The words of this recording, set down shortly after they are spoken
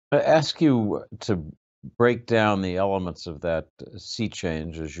ask you to break down the elements of that sea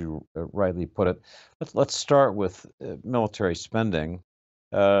change, as you rightly put it. Let's start with military spending.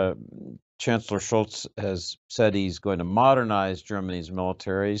 Uh, Chancellor Scholz has said he's going to modernize Germany's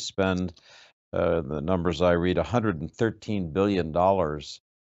military, spend the numbers I read, $113 billion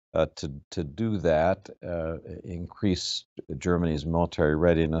to do that, increase Germany's military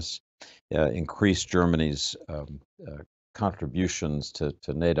readiness, increase Germany's contributions to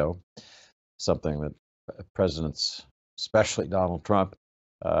NATO, something that presidents, especially Donald Trump,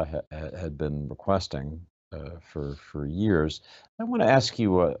 had been requesting for years. I want to ask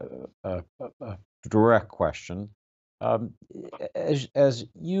you a direct question. Um, as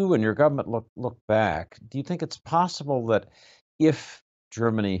you and your government look back, do you think it's possible that if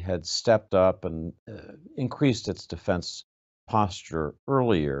Germany had stepped up and increased its defense posture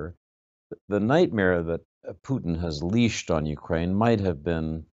earlier, the nightmare that Putin has leashed on Ukraine might have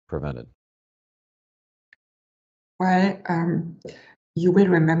been prevented? Well, you will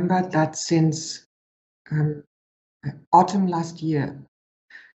remember that since autumn last year,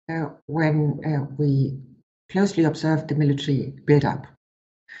 when we closely observed the military buildup,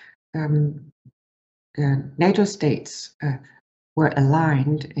 NATO states were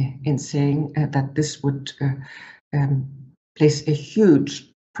aligned in saying that this would place a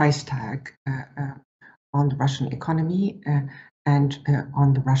huge price tag on the Russian economy and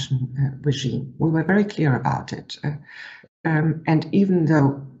on the Russian regime. We were very clear about it. And even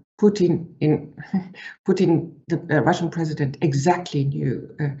though Putin, the Russian president, exactly knew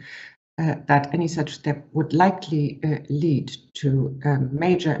that any such step would likely lead to a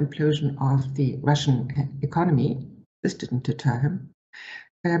major implosion of the Russian economy, this didn't deter him.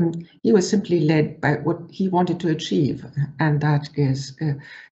 He was simply led by what he wanted to achieve, and that is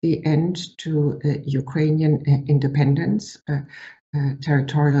the end to Ukrainian independence,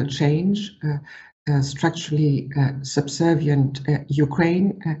 territorial change, structurally subservient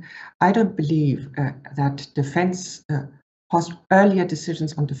Ukraine. I don't believe that earlier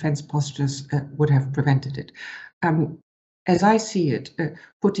decisions on defense postures would have prevented it. As I see it,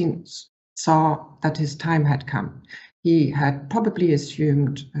 Putin saw that his time had come. He had probably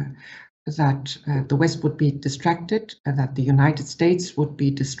assumed that the West would be distracted, that the United States would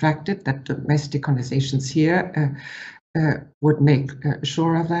be distracted, that domestic conversations here would make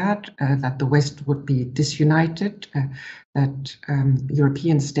sure of that the West would be disunited, that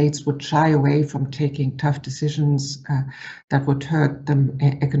European states would shy away from taking tough decisions that would hurt them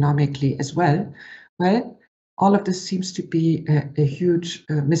economically as well. Well, all of this seems to be a huge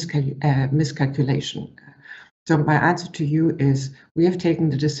miscalculation. So my answer to you is we have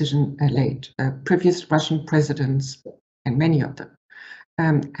taken the decision late. Previous Russian presidents, and many of them,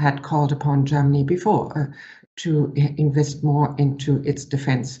 had called upon Germany before to invest more into its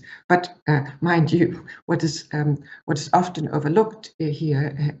defense. But mind you, what is often overlooked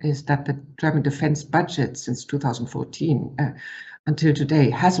here is that the German defense budget since 2014 until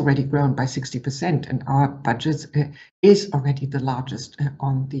today has already grown by 60%, and our budget is already the largest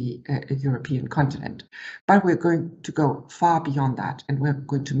on the European continent. But we're going to go far beyond that, and we're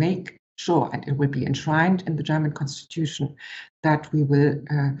going to make sure, and it will be enshrined in the German constitution, that we will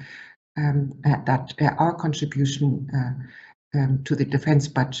that our contribution to the defense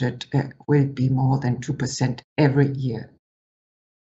budget will be more than 2% every year.